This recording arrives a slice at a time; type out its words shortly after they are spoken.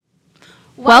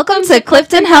Welcome to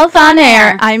Clifton Health on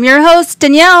Air. I'm your host,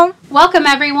 Danielle. Welcome,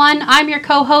 everyone. I'm your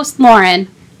co-host, Lauren.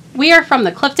 We are from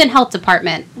the Clifton Health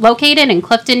Department, located in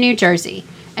Clifton, New Jersey,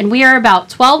 and we are about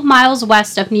 12 miles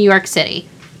west of New York City.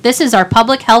 This is our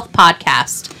public health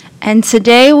podcast. And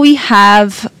today we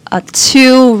have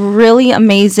two really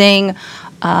amazing,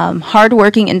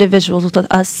 hardworking individuals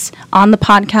with us on the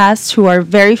podcast who are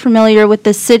very familiar with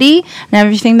the city and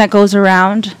everything that goes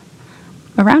around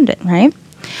it, right?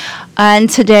 And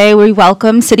today we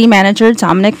welcome City Manager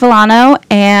Dominic Villano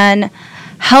and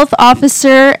Health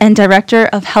Officer and Director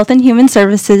of Health and Human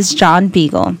Services, John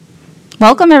Beagle.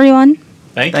 Welcome, everyone.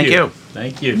 Thank you.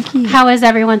 How is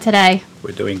everyone today?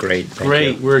 We're doing great.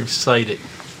 Great. We're excited.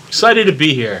 Excited to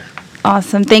be here.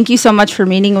 Awesome. Thank you so much for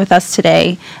meeting with us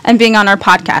today and being on our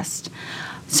podcast.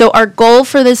 So our goal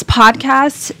for this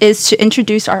podcast is to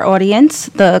introduce our audience,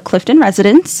 the Clifton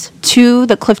residents, to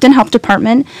the Clifton Health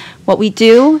Department, what we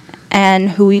do, and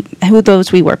who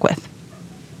those we work with,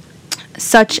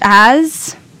 such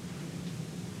as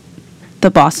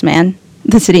the boss man,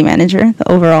 the city manager,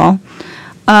 the overall,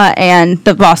 and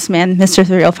the boss man, Mr.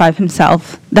 305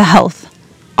 himself, the health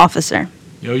officer.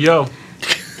 Yo.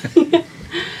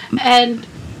 And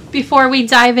before we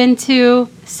dive into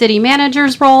city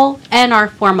manager's role and our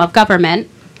form of government,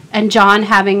 and John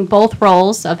having both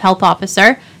roles of health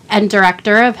officer and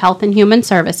director of health and human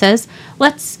services,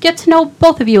 let's get to know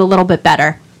both of you a little bit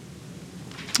better.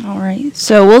 All right.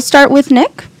 So we'll start with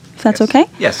Nick, if that's okay.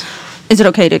 Yes. Is it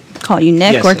okay to call you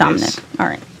Nick Yes, or it Dominic? is. All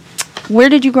right. Where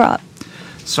did you grow up?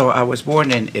 So I was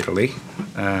born in Italy,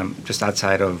 just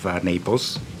outside of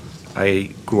Naples.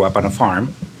 I grew up on a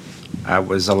farm. I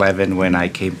was 11 when I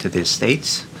came to the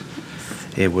States.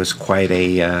 It was quite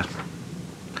a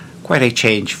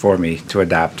change for me to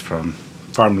adapt from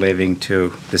farm living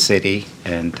to the city,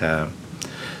 and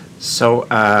so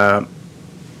I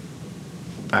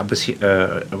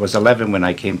was 11 when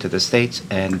I came to the States,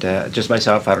 and just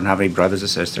myself. I don't have any brothers or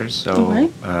sisters,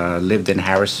 so lived in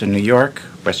Harrison, New York,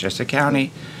 Westchester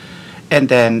County, and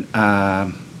then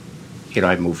I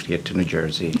moved here to New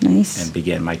Jersey and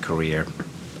began my career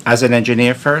as an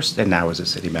engineer first, and now as a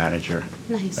city manager.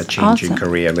 Nice. A change in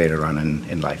career later on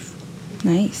in life.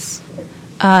 Nice.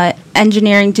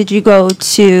 Engineering, did you go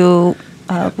to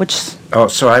which? Oh,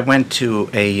 so I went to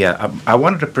I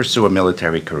wanted to pursue a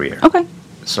military career. Okay.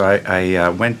 So I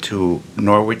went to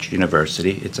Norwich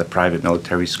University. It's a private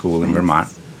military school in Vermont.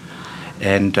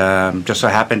 And just so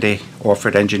happened they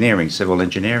offered engineering, civil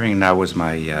engineering. And that was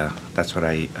that's what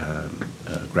I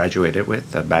graduated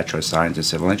with, a Bachelor of Science in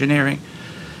Civil Engineering.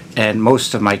 And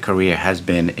most of my career has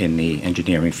been in the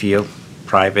engineering field,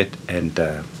 private and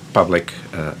public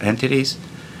entities.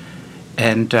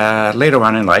 And later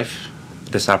on in life,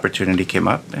 this opportunity came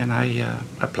up, and I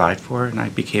applied for it, and I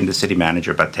became the city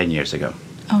manager about 10 years ago.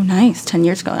 Oh, nice. 10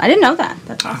 years ago. I didn't know that.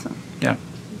 That's awesome. Yeah.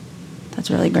 That's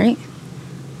really great.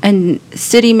 And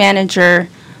city manager,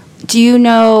 do you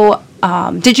know,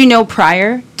 did you know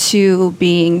prior to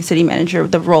being city manager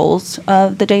the roles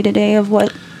of the day-to-day of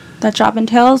what that job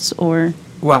entails, or?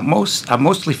 Well, I'm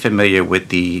mostly familiar with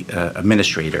the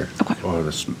administrator or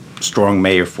the strong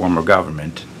mayor form of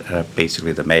government.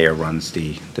 Basically, the mayor runs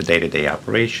the day-to-day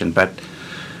operation. But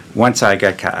once I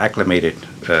got acclimated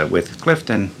with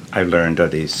Clifton, I learned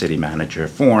of the city manager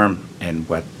form and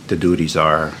what the duties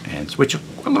are, and which are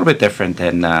a little bit different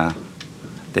than the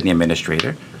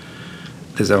administrator.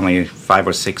 There's only 5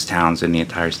 or 6 towns in the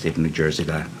entire state of New Jersey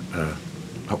that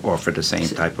offer the same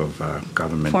type of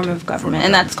government. Form of government.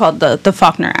 And that's called the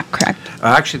Faulkner Act, correct?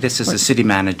 Actually, this is the city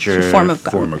manager form of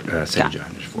government. City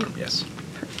manager form, yes.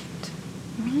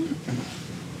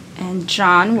 And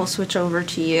John, we'll switch over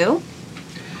to you.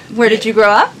 Where did you grow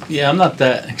up? Yeah, I'm not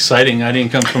that exciting. I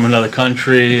didn't come from another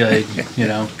country.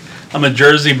 I'm a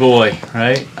Jersey boy,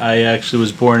 right? I actually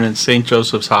was born in St.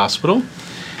 Joseph's Hospital,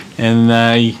 and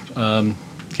I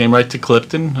came right to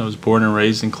Clifton. I was born and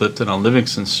raised in Clifton on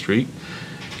Livingston Street.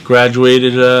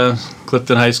 Graduated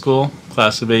Clifton High School,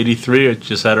 class of '83. I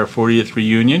just had our 40th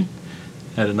reunion.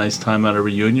 Had a nice time at a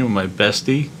reunion with my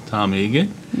bestie, Tom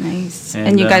Egan. Nice.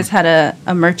 And you guys had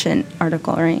a merchant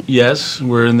article, right? Yes,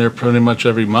 we're in there pretty much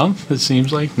every month, it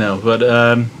seems like. No, but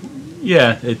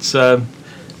yeah, it's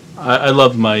I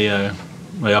loved my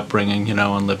upbringing,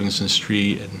 on Livingston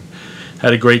Street, and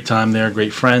had a great time there,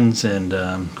 great friends, and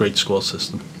great school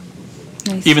system.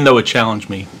 Nice. Even though it challenged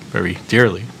me very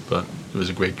dearly, but it was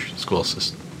a great school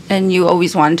system. And you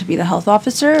always wanted to be the health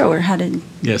officer, or how did?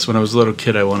 Yes, when I was a little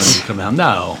kid, I wanted to come out.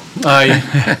 No,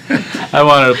 I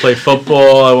wanted to play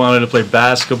football. I wanted to play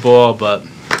basketball, but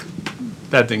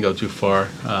that didn't go too far.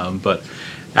 But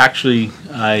Actually,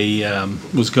 I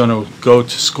was going to go to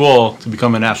school to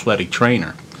become an athletic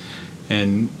trainer.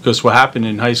 And because what happened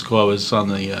in high school, I was on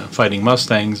the Fighting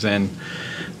Mustangs, and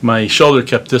my shoulder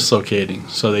kept dislocating.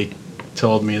 So they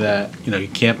told me that, you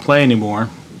can't play anymore,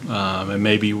 and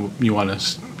maybe you want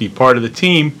to be part of the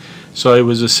team. So I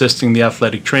was assisting the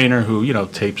athletic trainer who,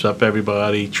 tapes up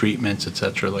everybody, treatments,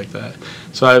 etc., like that.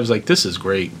 So I was like, this is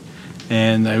great.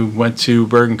 And I went to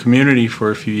Bergen Community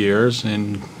for a few years,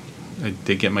 and I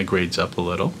did get my grades up a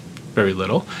little, very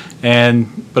little.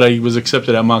 But I was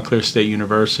accepted at Montclair State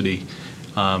University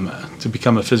to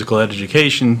become a physical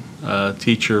education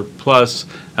teacher plus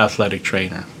athletic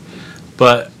trainer.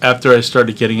 But after I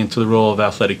started getting into the role of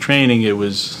athletic training, it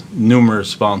was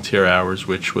numerous volunteer hours,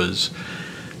 which was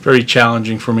very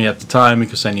challenging for me at the time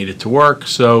because I needed to work.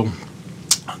 So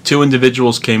 2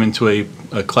 individuals came into a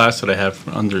class that I have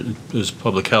it was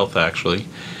public health, actually.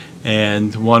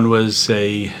 And one was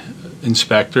a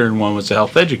inspector and one was a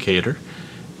health educator.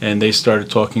 And they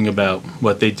started talking about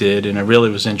what they did, and I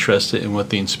really was interested in what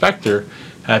the inspector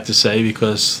had to say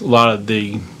because a lot of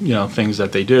the things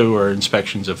that they do are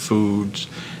inspections of foods.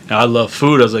 And I love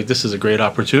food. I was like, this is a great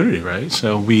opportunity, right?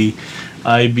 So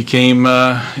I became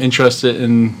interested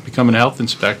in becoming a health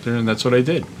inspector, and that's what I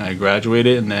did. I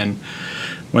graduated and then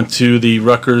went to the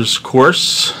Rutgers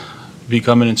course,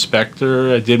 become an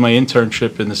inspector. I did my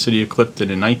internship in the city of Clifton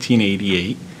in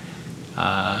 1988.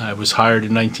 I was hired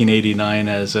in 1989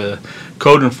 as a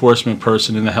code enforcement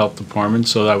person in the health department,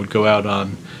 so I would go out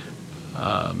on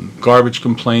garbage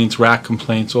complaints, rat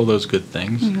complaints, all those good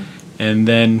things. Mm-hmm. And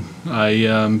then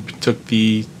I took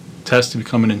the test to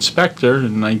become an inspector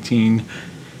in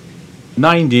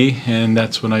 1990, and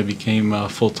that's when I became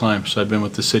full-time. So I've been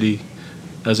with the city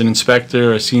as an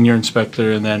inspector, a senior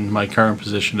inspector, and then my current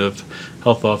position of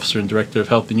health officer and director of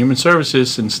health and human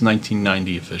services since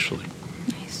 1990 officially.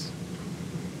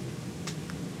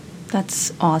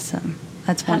 That's awesome.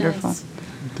 That's wonderful.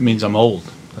 It means I'm old.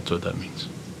 That's what that means.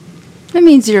 It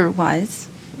means you're wise.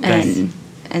 Thanks.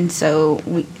 And so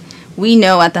we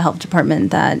know at the health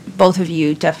department that both of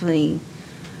you definitely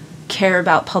care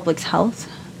about public health.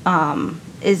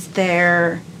 Is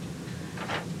there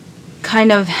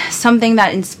kind of something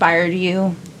that inspired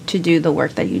you to do the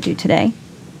work that you do today?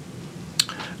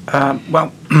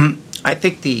 Well, I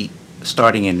think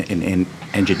starting in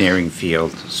engineering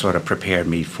field sort of prepared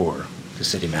me for the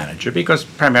city manager because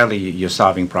primarily you're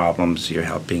solving problems, you're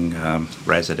helping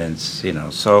residents,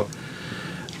 So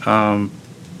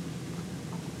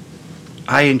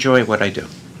I enjoy what I do.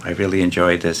 I really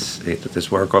enjoy this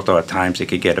work, although at times it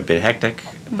could get a bit hectic.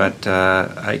 Mm-hmm. But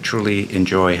I truly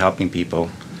enjoy helping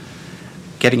people.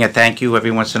 Getting a thank you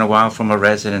every once in a while from a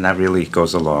resident, that really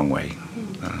goes a long way.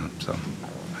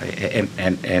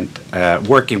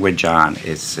 Working with John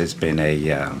has been a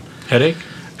headache.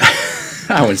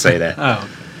 I wouldn't say that. Oh.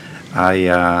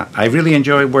 I really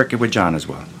enjoy working with John as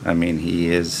well. I mean, he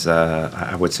is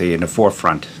I would say in the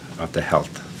forefront of the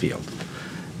health field,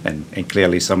 and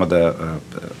clearly some of the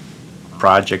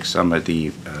projects, some of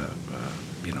the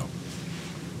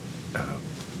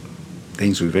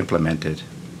things we've implemented.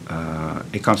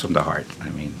 It comes from the heart. I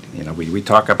mean, we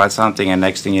talk about something, and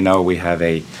next thing you know, we have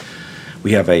a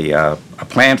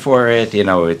plan for it.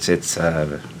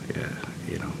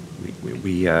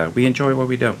 We enjoy what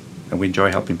we do, and we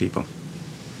enjoy helping people.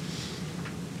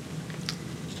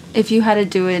 If you had to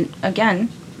do it again,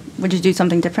 would you do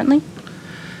something differently?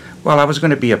 Well, I was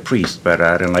going to be a priest, but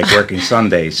I didn't like working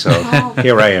Sundays, so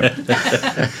here I am.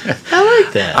 I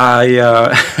like that.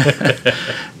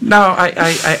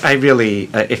 I really,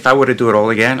 if I were to do it all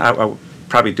again, I would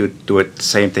probably do it the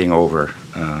same thing over.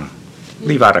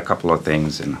 Leave out a couple of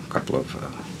things and a couple of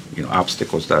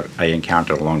obstacles that I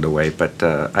encountered along the way, but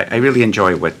I really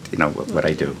enjoy what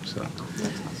I do. So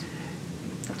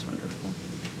that's wonderful.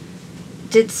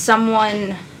 Did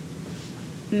someone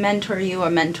mentor you,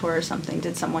 a mentor or something?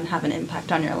 Did someone have an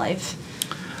impact on your life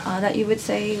that you would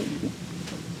say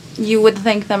you would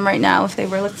thank them right now if they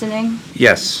were listening?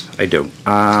 Yes, I do.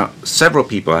 Several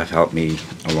people have helped me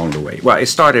along the way. Well, it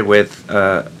started with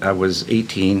I was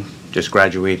 18, just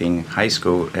graduating high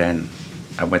school, and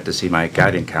I went to see my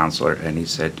guidance counselor, and he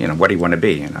said, what do you want to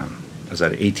be? And I was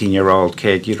an 18-year-old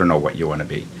kid, you don't know what you want to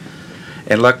be.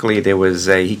 And luckily,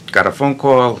 he got a phone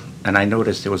call, and I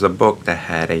noticed there was a book that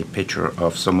had a picture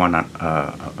of someone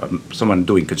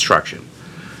doing construction.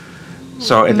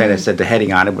 So, and then it said the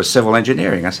heading on it was civil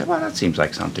engineering. I said, well, that seems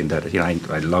like something that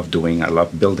I love doing. I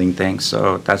love building things.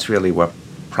 So that's really what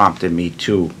prompted me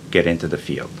to get into the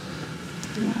field.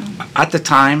 Wow. At the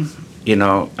time,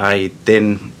 I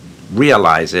didn't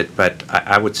realize it, but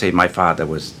I would say my father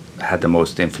had the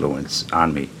most influence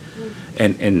on me.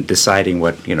 and deciding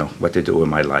what to do with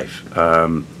my life.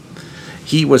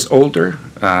 He was older.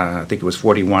 I think it was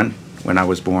 41 when I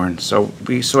was born. So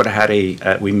we sort of had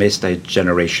we missed a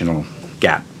generational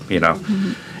gap,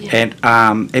 And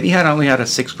he had only had a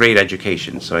 6th grade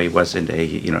education, so he wasn't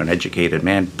an educated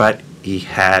man, but he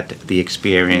had the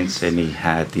experience and he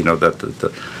had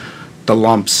the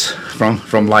lumps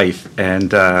from life,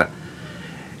 and I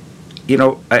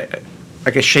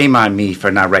guess shame on me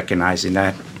for not recognizing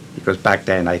that, because back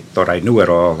then I thought I knew it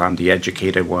all. I'm the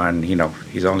educated one.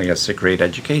 He's only a 6th grade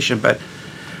education, but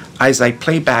as I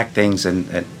play back things and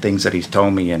things that he's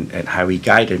told me and how he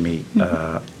guided me,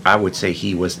 I would say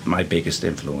he was my biggest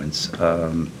influence.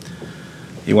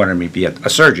 He wanted me to be a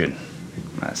surgeon.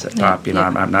 I said, Pop,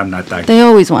 I'm not that. They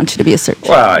always want you to be a surgeon.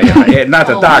 Well, not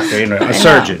a doctor, a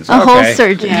surgeon. A whole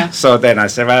surgeon. Yeah. So then I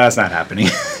said, well, that's not happening.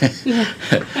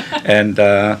 And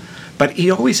but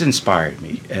he always inspired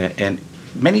me, and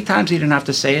many times he didn't have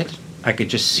to say it. I could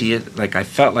just see it. Like I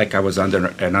felt like I was an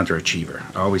underachiever.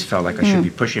 I always felt like I should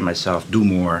be pushing myself, do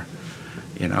more,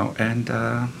 And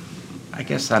I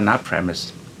guess on that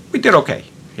premise, we did okay.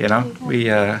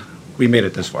 We made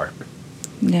it this far.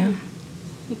 Yeah.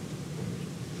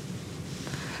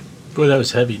 Boy, that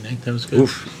was heavy, Nick. That was good.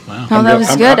 Oof. Wow. Oh, that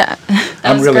was good.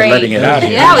 I'm was really great. letting it out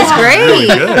here. Yeah, it was Really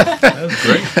great. good. That was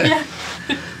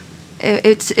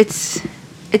great.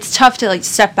 It's tough to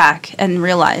step back and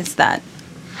realize that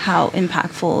how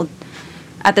impactful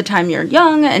at the time you're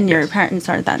young and your parents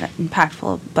aren't that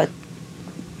impactful, but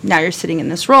now you're sitting in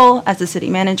this role as a city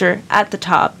manager at the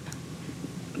top,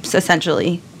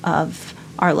 essentially, of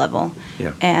our level.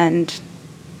 Yeah. And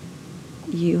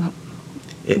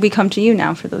we come to you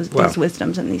now for those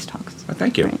wisdoms and these talks. Well,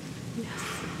 thank you. Right.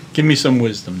 Give me some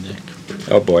wisdom, Nick.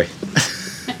 Oh boy.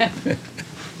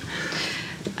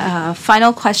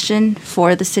 Final question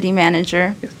for the city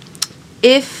manager. Yes.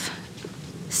 If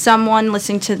someone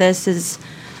listening to this is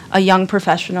a young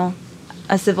professional,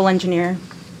 a civil engineer,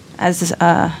 as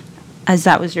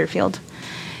that was your field,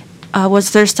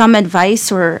 was there some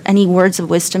advice or any words of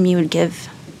wisdom you would give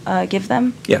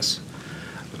them? Yes.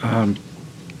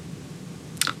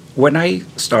 When I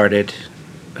started,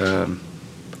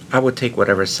 I would take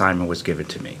whatever assignment was given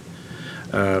to me.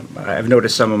 I've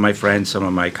noticed some of my friends, some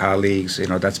of my colleagues,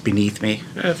 that's beneath me.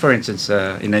 For instance,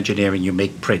 in engineering, you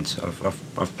make prints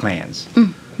of plans.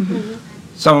 Mm-hmm.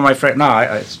 Some of my friends, no,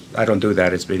 I don't do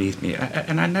that. It's beneath me.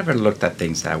 And I never looked at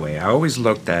things that way. I always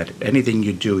looked at anything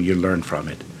you do, you learn from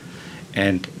it.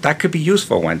 And that could be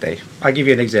useful one day. I'll give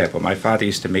you an example. My father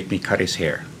used to make me cut his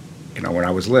hair, when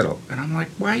I was little. And I'm like,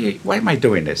 why am I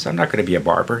doing this? I'm not going to be a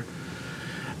barber.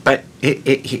 But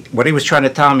what he was trying to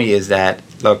tell me is that,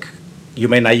 look, you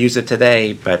may not use it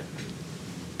today, but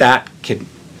that can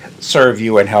serve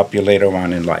you and help you later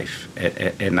on in life.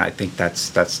 And I think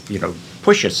that's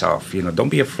push yourself. Don't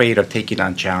be afraid of taking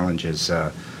on challenges.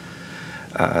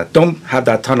 Don't have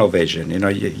that tunnel vision.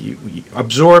 You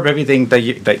absorb everything that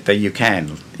you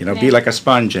can. Be like a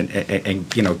sponge and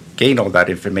gain all that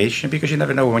information, because you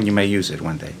never know when you may use it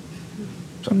one day.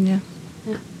 So. Yeah.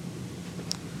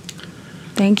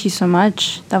 Thank you so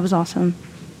much. That was awesome.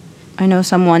 I know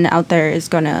someone out there is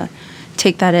going to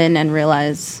take that in and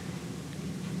realize,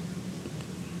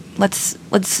 let's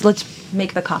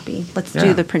make the copy. Let's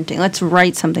do the printing. Let's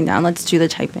write something down. Let's do the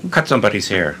typing. Cut somebody's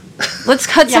hair. Let's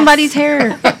cut Yes. somebody's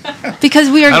hair. Because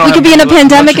we I don't could have be in a much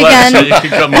pandemic left, so again. you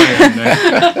can cut my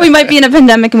hair, Nick. We might be in a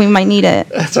pandemic and we might need it.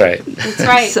 That's right. That's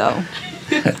right. So,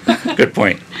 Good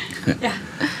point. Yeah.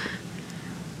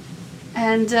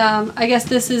 And I guess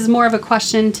this is more of a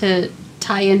question to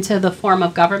tie into the form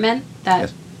of government that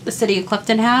Yes. the city of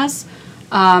Clifton has.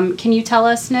 Can you tell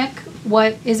us, Nick,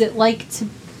 what is it like to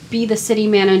be the city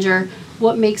manager?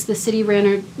 What makes the city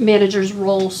manager's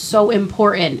role so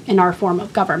important in our form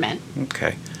of government?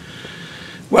 Okay.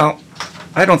 Well,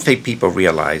 I don't think people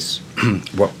realize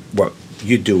what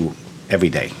you do every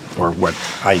day, or what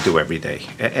I do every day,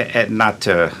 and not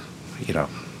to,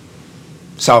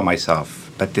 sell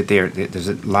myself, but that there's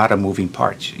a lot of moving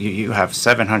parts. You have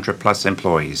 700 plus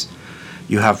employees.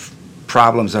 You have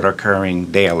problems that are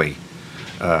occurring daily,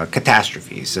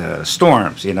 catastrophes,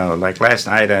 storms. Like last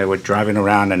night I was driving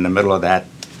around in the middle of that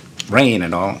rain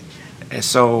and all. And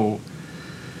so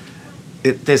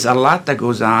there's a lot that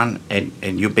goes on, and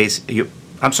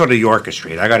I'm sort of the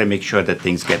orchestrator. I got to make sure that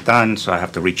things get done, so I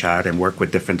have to reach out and work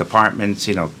with different departments,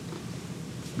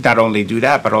 not only do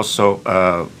that, but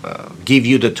also give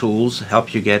you the tools,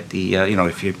 help you get the,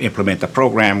 if you implement the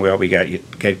program, well, we got you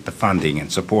get the funding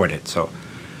and support it. So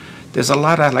there's a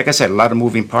lot of, like I said, a lot of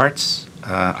moving parts.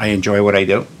 I enjoy what I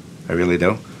do. I really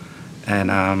do.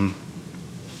 And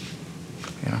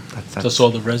That's That's all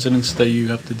the residents that you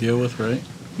have to deal with, right?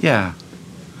 yeah.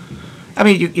 I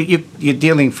mean, you're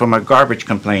dealing from a garbage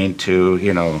complaint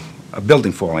to, a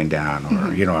building falling down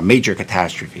or, a major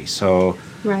catastrophe. So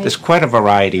Right. there's quite a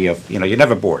variety of, you're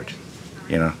never bored,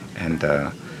 and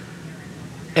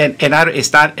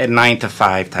it's not a 9 to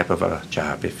 5 type of a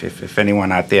job. If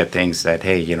anyone out there thinks that,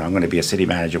 hey, I'm going to be a city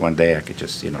manager one day, I could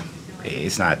just,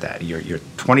 it's not that. You're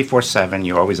 24/7,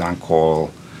 you're always on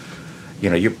call.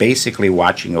 You're basically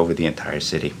watching over the entire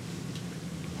city.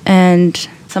 And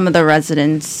some of the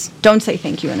residents don't say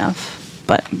thank you enough,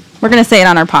 but we're going to say it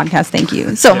on our podcast. Thank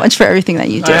you so much for everything that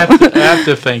you do. I have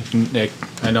to thank Nick.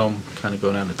 I know I'm kind of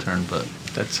going out of turn, but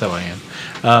that's how I am.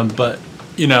 But,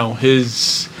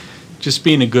 his just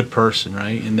being a good person,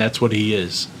 right? And that's what he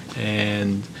is.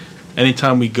 And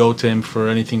anytime we go to him for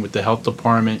anything with the health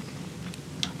department,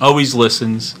 always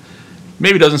listens.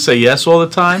 Maybe doesn't say yes all the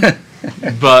time,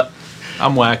 but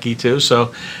I'm wacky too.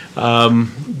 So,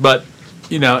 and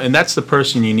that's the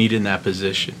person you need in that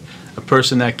position. A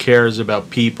person that cares about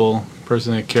people, a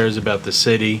person that cares about the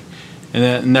city,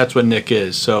 and that's what Nick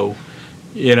is. So,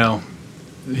 he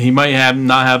might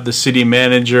not have the city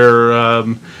manager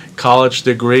college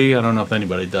degree. I don't know if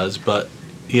anybody does, but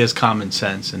he has common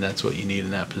sense, and that's what you need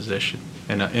in that position,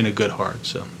 and in a good heart.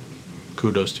 So,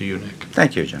 kudos to you, Nick.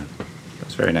 Thank you, John.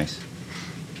 That's very nice.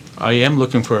 I am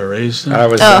looking for a raise. I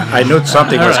knew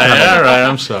something was coming. All right,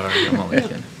 I'm sorry. I'm only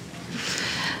kidding.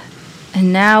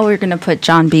 And now we're going to put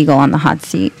John Beagle on the hot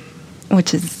seat,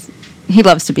 which is, he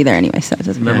loves to be there anyway, so it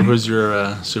doesn't Remember, matter. who's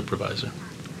your supervisor?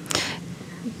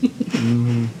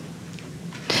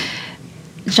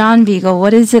 John Beagle,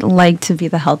 what is it like to be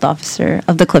the health officer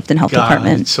of the Clifton Health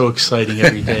Department? It's so exciting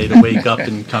every day to wake up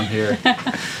and come here.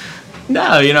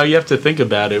 No, you have to think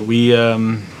about it. We,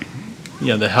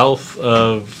 the health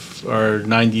of our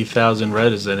 90,000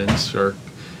 residents are,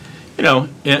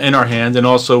 in our hands. And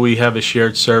also we have a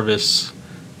shared service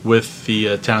with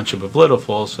the Township of Little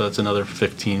Falls, so that's another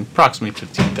approximately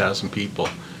 15,000 people.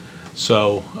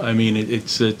 So, I mean,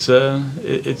 it's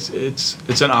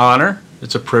an honor.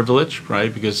 It's a privilege,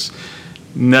 right? Because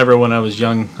never when I was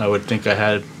young I would think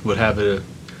would have a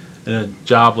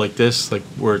job like this, like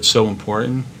where it's so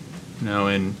important,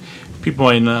 and people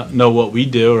might not know what we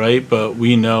do, right? But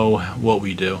we know what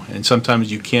we do, and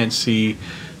sometimes you can't see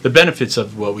the benefits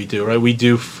of what we do, right? We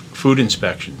do food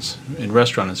inspections and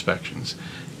restaurant inspections,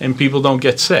 and people don't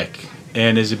get sick.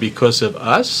 And is it because of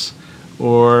us,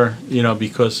 or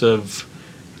because of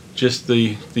just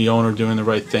the owner doing the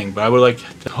right thing? But I would like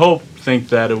to think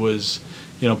that it was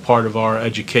part of our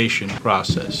education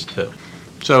process too.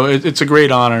 So it's a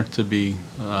great honor to be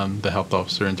the health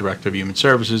officer and director of human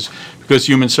services, because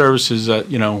human services,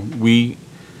 we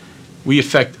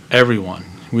affect everyone.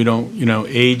 We don't,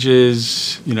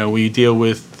 ages, we deal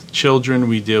with children,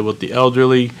 we deal with the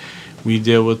elderly, we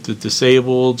deal with the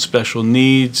disabled, special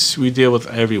needs, we deal with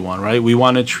everyone, right? We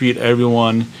want to treat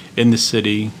everyone in the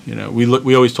city,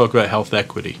 we always talk about health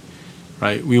equity,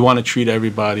 right? We want to treat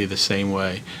everybody the same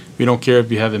way. We don't care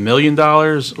if you have $1 million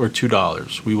or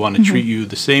 $2. We want to treat you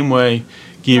the same way,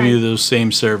 give you those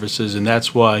same services, and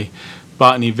that's why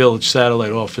Botany Village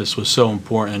Satellite Office was so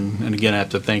important. And again, I have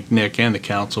to thank Nick and the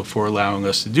council for allowing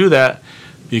us to do that,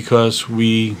 because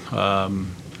we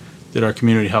did our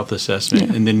community health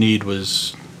assessment, and the need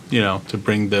was, to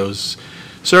bring those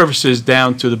services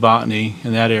down to the Botany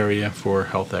in that area for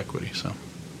health equity. So,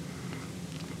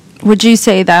 Would you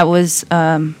say that was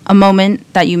a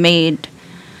moment that you made,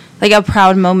 like a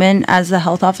proud moment as the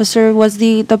health officer, was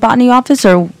the Botany office,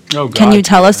 or can you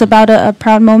tell us about a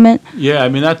proud moment? Yeah, I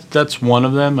mean, that's one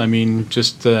of them. I mean,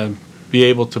 just to be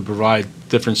able to provide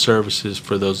different services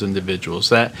for those individuals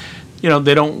that,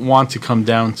 they don't want to come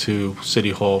down to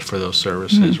City Hall for those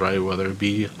services, right? Whether it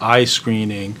be eye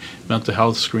screening, mental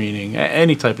health screening,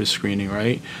 any type of screening,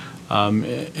 right?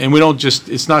 And we don't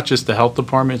it's not just the health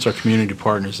department, it's our community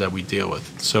partners that we deal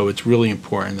with. So it's really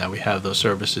important that we have those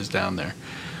services down there.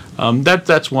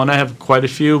 That's one. I have quite a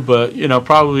few, but,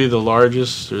 probably the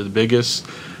largest or the biggest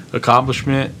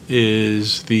accomplishment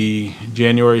is the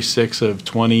January 6th of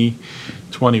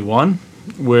 2021,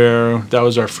 where that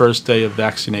was our first day of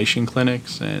vaccination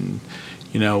clinics. And,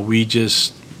 we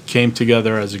just came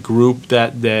together as a group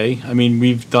that day. I mean,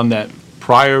 we've done that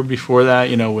before that,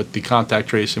 with the contact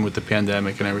tracing, with the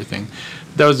pandemic and everything.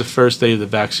 That was the first day of the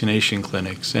vaccination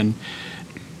clinics. And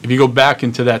if you go back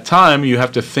into that time, you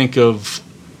have to think of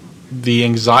the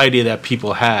anxiety that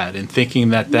people had, and thinking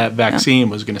that vaccine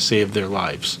was going to save their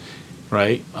lives,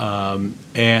 right?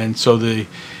 And so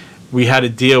we had to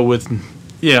deal with,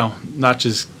 not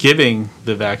just giving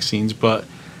the vaccines, but,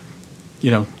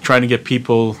 trying to get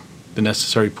people the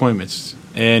necessary appointments.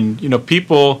 And,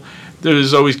 people,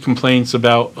 there's always complaints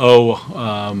about,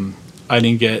 I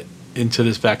didn't get into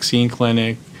this vaccine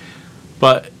clinic.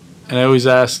 And I always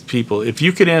ask people, if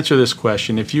you could answer this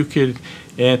question, if you could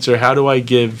answer, how do I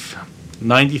give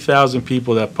 90,000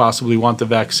 people that possibly want the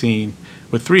vaccine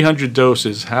with 300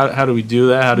 doses, how do we do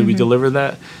that? How do we deliver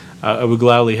that? I would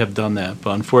gladly have done that.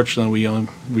 But unfortunately, we're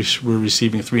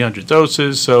receiving 300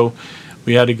 doses, so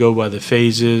we had to go by the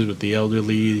phases with the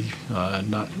elderly,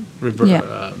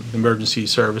 emergency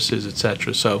services, et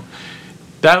cetera. So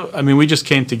we just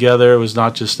came together. It was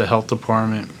not just the health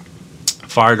department,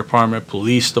 fire department,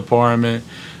 police department,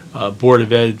 board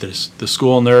of ed, the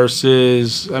school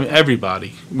nurses,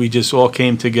 everybody. We just all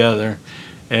came together,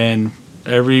 and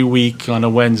every week on a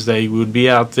Wednesday we would be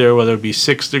out there, whether it be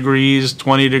 6 degrees,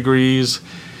 20 degrees,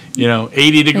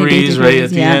 80 degrees, right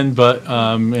at the end. But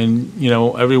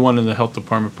everyone in the health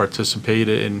department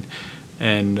participated,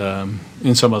 and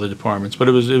in some other departments. But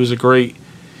it was a great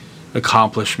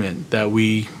accomplishment that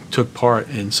we took part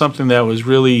in something that was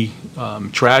really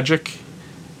tragic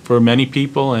for many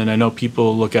people. And I know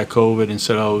people look at COVID and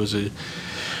said, "Oh, it was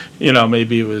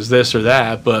maybe it was this or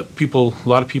that," but a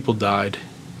lot of people died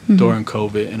during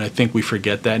COVID, and I think we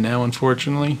forget that now,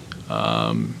 unfortunately.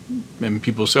 And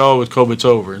people say, "Oh, with COVID's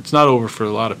over." It's not over for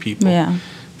a lot of people. Yeah.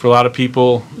 For a lot of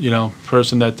people,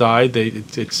 person that died,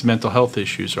 it's mental health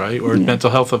issues, right? Or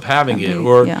mental health of having it,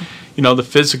 or the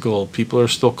physical. People are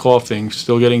still coughing,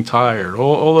 still getting tired,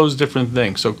 all those different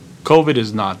things. So COVID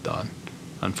is not done,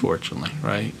 unfortunately,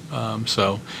 right?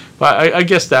 But I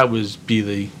guess that would be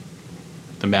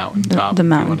the mountaintop. The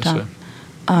mountaintop.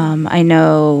 I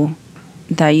know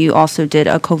that you also did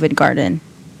a COVID garden,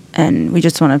 and we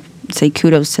just want to say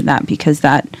kudos to that, because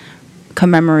that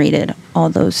commemorated all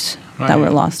those that were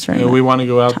lost during we want to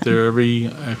go out time. there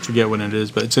I forget when it is,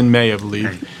 but it's in May, I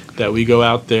believe, that we go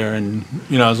out there, and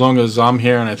as long as I'm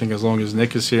here, and I think as long as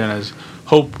Nick is here, and I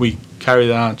hope we carry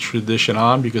that tradition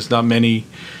on, because not many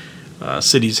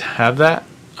cities have that.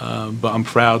 But I'm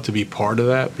proud to be part of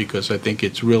that, because I think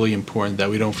it's really important that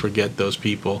we don't forget those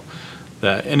people.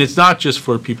 And it's not just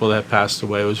for people that passed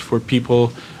away. It was for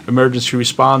people, emergency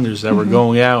responders that were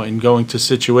going out and going to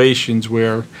situations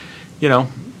where,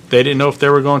 they didn't know if they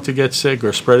were going to get sick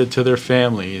or spread it to their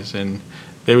families. And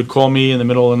they would call me in the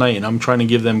middle of the night, and I'm trying to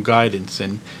give them guidance.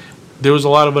 And there was a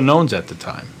lot of unknowns at the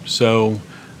time. So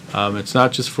it's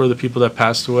not just for the people that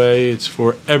passed away. It's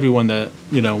for everyone that,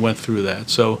 went through that.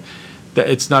 So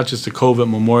it's not just a COVID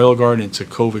memorial garden. It's a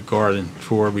COVID garden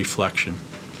for reflection.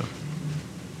 So.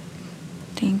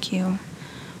 Thank you.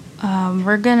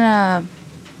 We're going to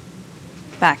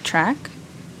backtrack.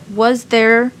 Was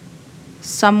there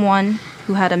someone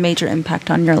who had a major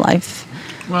impact on your life?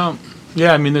 Well,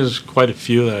 yeah, there's quite a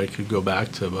few that I could go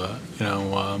back to, but,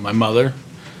 my mother,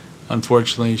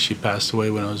 unfortunately, she passed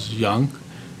away when I was young,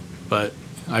 but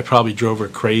I probably drove her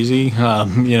crazy,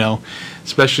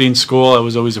 especially in school. I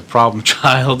was always a problem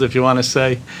child, if you want to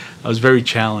say. I was very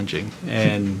challenging,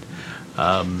 and,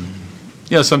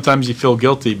 sometimes you feel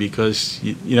guilty because,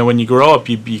 when you grow up,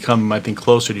 you become, I think,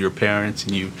 closer to your parents,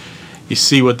 and you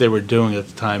see what they were doing at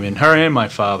the time. And her and my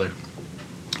father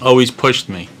always pushed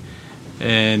me.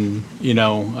 And,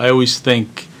 I always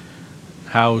think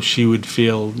how she would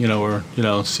feel, or,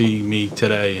 see me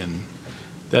today. And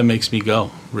that makes me go,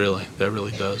 really. That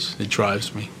really does. It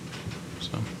drives me.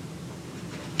 So.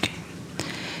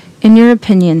 In your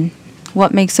opinion,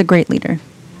 what makes a great leader?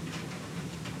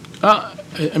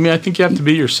 I think you have to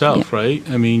be yourself, right?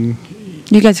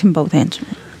 You guys can both answer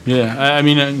it.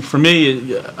 Yeah, for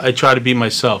me, I try to be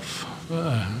myself.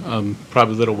 I'm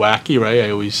probably a little wacky, right? I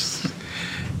always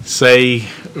say,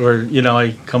 or,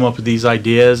 I come up with these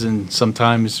ideas, and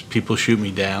sometimes people shoot me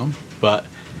down, but,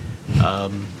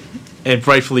 and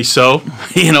rightfully so.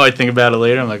 I think about it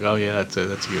later, I'm like, oh yeah, that's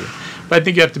good. But I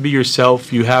think you have to be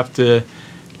yourself. You have to,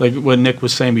 like what Nick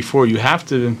was saying before, you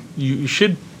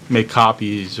should make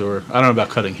copies, or I don't know about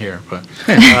cutting hair, but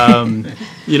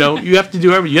you have to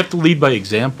do everything. You have to lead by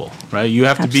example, right? You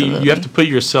have Absolutely. you have to put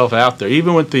yourself out there.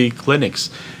 Even with the clinics,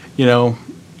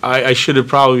 I should have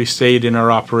probably stayed in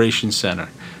our operations center,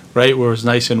 right, where it was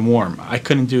nice and warm. I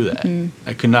couldn't do that.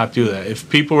 I could not do that. If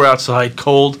people were outside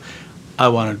cold, I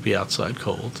wanted to be outside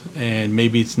cold. And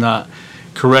maybe it's not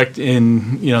correct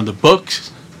in the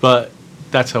books, but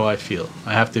that's how I feel.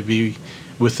 I have to be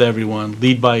with everyone,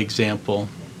 lead by example.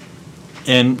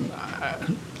 And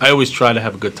I always try to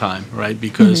have a good time, right?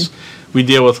 Because we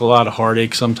deal with a lot of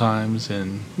heartache sometimes,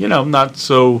 and not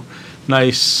so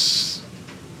nice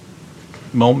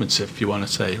moments, if you want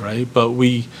to say, right? But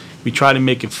we try to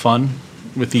make it fun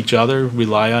with each other,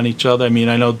 rely on each other.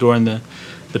 I know during the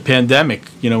the pandemic,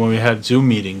 when we had Zoom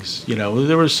meetings,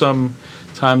 there were some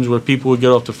times where people would get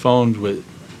off the phone with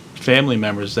family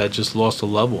members that just lost a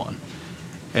loved one.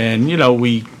 And,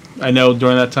 I know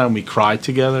during that time we cried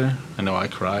together. I know I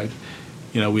cried.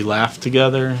 We laughed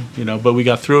together, but we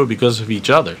got through it because of each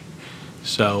other.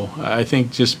 So I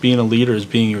think just being a leader is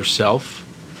being yourself,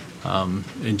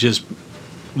 and just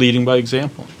leading by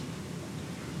example.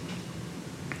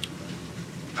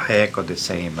 I echo the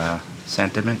same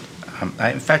sentiment.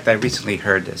 In fact, I recently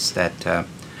heard this, that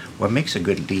what makes a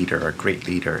good leader, a great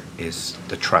leader, is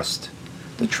the trust.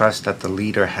 The trust that the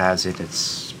leader has in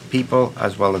its people,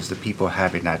 as well as the people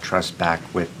having that trust back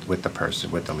with the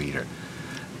person, with the leader.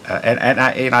 And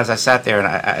I, as I sat there, and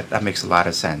that makes a lot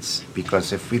of sense,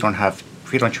 because if we don't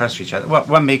trust each other,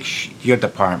 what makes your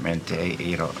department,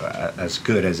 as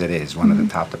good as it is, one of the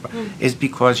top departments, is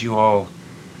because you all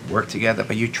work together,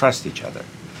 but you trust each other,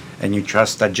 and you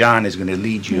trust that John is going to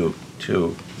lead you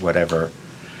to whatever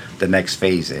the next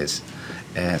phase is.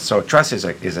 And so trust is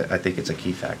I think it's a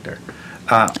key factor.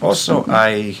 Also,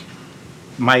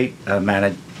 my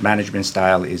management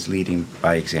style is leading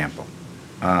by example.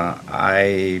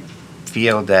 I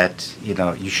feel that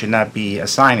you should not be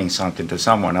assigning something to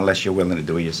someone unless you're willing to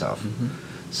do it yourself.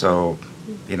 So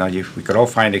we could all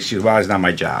find excuse. Well, it's not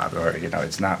my job, or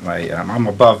it's not my. I'm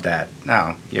above that.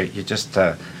 No, you just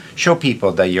show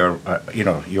people that you're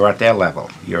at their level.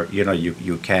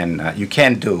 You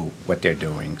can do what they're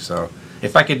doing. So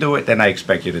if I could do it, then I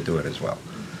expect you to do it as well.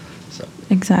 So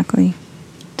Exactly.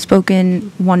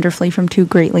 Spoken wonderfully from two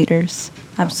great leaders.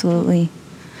 Absolutely.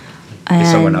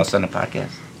 is someone else on the podcast?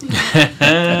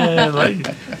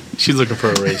 She's looking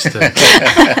for a raise too.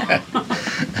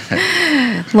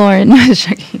 Lauren was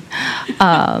checking.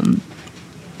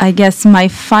 I guess my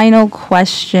final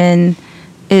question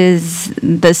is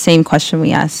the same question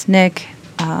we asked Nick.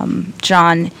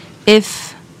 John,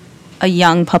 if a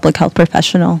young public health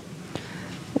professional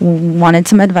wanted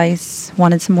some advice,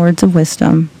 wanted some words of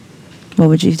wisdom, what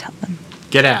would you tell them?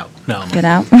 Get out. No. Get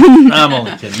out? I'm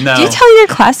only kidding. No. Do you tell your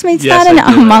classmates Yes, that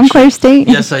I do, in Montclair actually. State?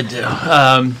 Yes, I do.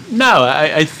 No,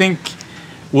 I think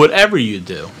whatever you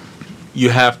do, you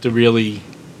have to really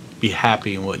be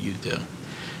happy in what you do,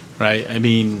 right? I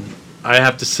mean, I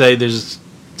have to say there's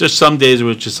some days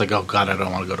where it's just like, oh, God, I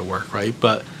don't want to go to work, right?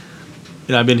 But,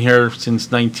 I've been here since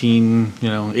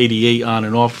 1988 on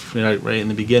and off, right in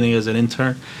the beginning as an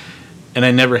intern, and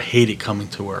I never hated coming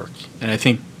to work. And I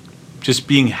think just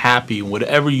being happy in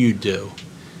whatever you do,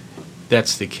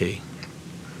 that's the key.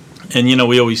 And,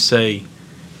 we always say,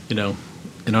 in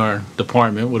our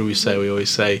department, what do we say? We always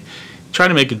say, try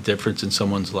to make a difference in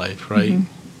someone's life, right?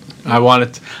 Mm-hmm. I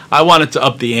wanted to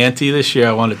up the ante this year.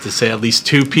 I wanted to say at least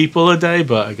 2 people a day,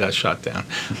 but I got shot down.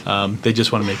 They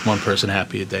just want to make one person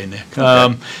happy a day, Nick.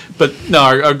 Okay. But no,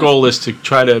 our goal is to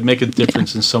try to make a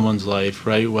difference in someone's life,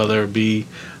 right? Whether it be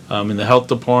in the health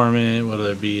department,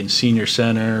 whether it be in senior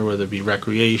center, whether it be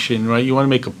recreation, right? You want to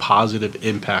make a positive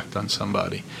impact on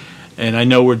somebody. And I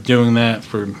know we're doing that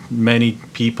for many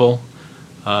people.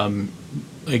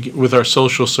 Like with our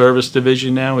social service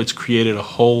division now, it's created a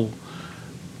whole,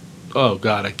 oh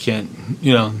God, I can't, I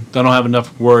don't have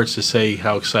enough words to say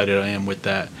how excited I am with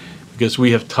that, because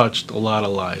we have touched a lot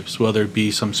of lives, whether it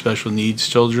be some special needs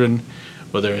children,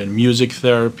 whether in music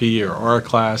therapy or art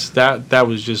class. That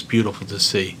was just beautiful to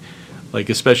see. Like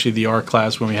especially the art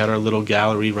class when we had our little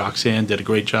gallery, Roxanne did a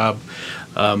great job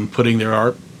putting their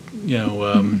art,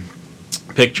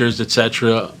 pictures,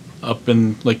 etc., up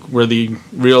in like where the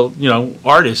real,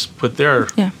 artists put their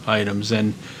items.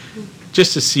 And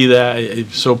just to see that, I'm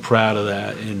so proud of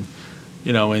that. And,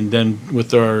 and then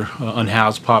with our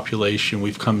unhoused population,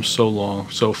 we've come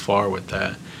so far with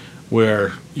that,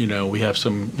 where, we have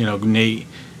some, Nate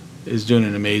is doing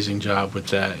an amazing job with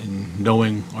that and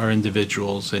knowing our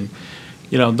individuals. And,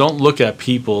 don't look at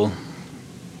people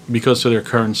because of their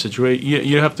current situation.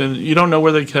 You don't know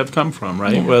where they have come from,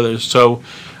 right? Yeah.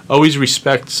 Always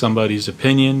respect somebody's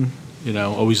opinion,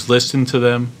 always listen to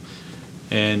them.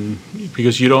 And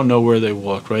because you don't know where they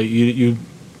walk, right? You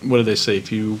what do they say?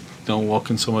 If you don't walk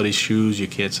in somebody's shoes, you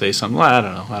can't say something. Well, I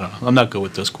don't know. I'm not good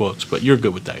with those quotes, but you're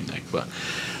good with that, Nick.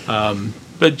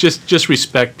 But just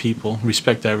respect people,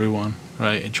 respect everyone,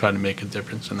 right? And try to make a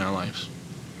difference in their lives.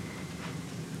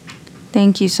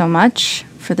 Thank you so much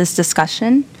for this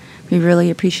discussion. We really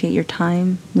appreciate your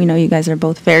time. We know you guys are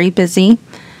both very busy,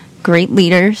 great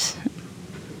leaders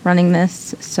running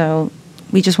this. So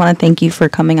we just want to thank you for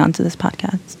coming onto this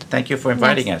podcast. Thank you for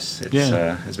inviting us.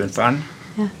 It's been fun.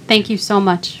 Yeah. Thank you so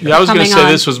much. Yeah, I was going to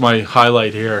say this was my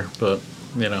highlight here, but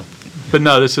no,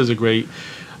 this is a great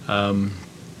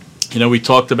we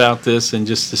talked about this, and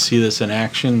just to see this in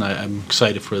action, I'm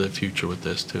excited for the future with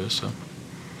this too. So,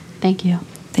 Thank you.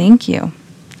 Thank you.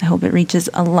 I hope it reaches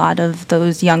a lot of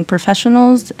those young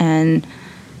professionals and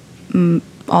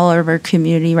all of our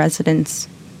community residents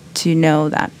to know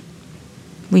that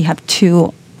we have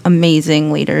two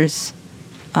amazing leaders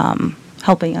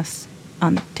helping us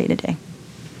on day to day.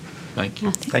 thank you,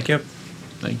 Yes. Thank you.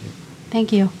 thank you.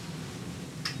 Thank you.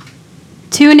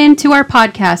 Tune in to our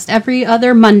podcast every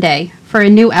other Monday for a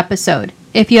new episode.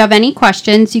 If you have any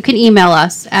questions, you can email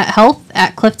us at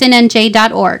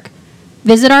health@cliftonnj.org.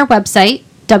 Visit our website,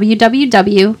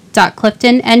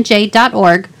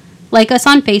 www.cliftonnj.org. Like us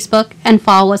on Facebook and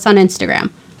follow us on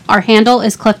Instagram. Our handle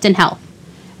is Clifton Health.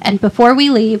 And before we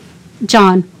leave,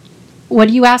 John, what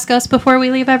do you ask us before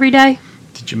we leave every day?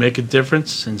 Did you make a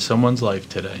difference in someone's life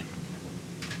today?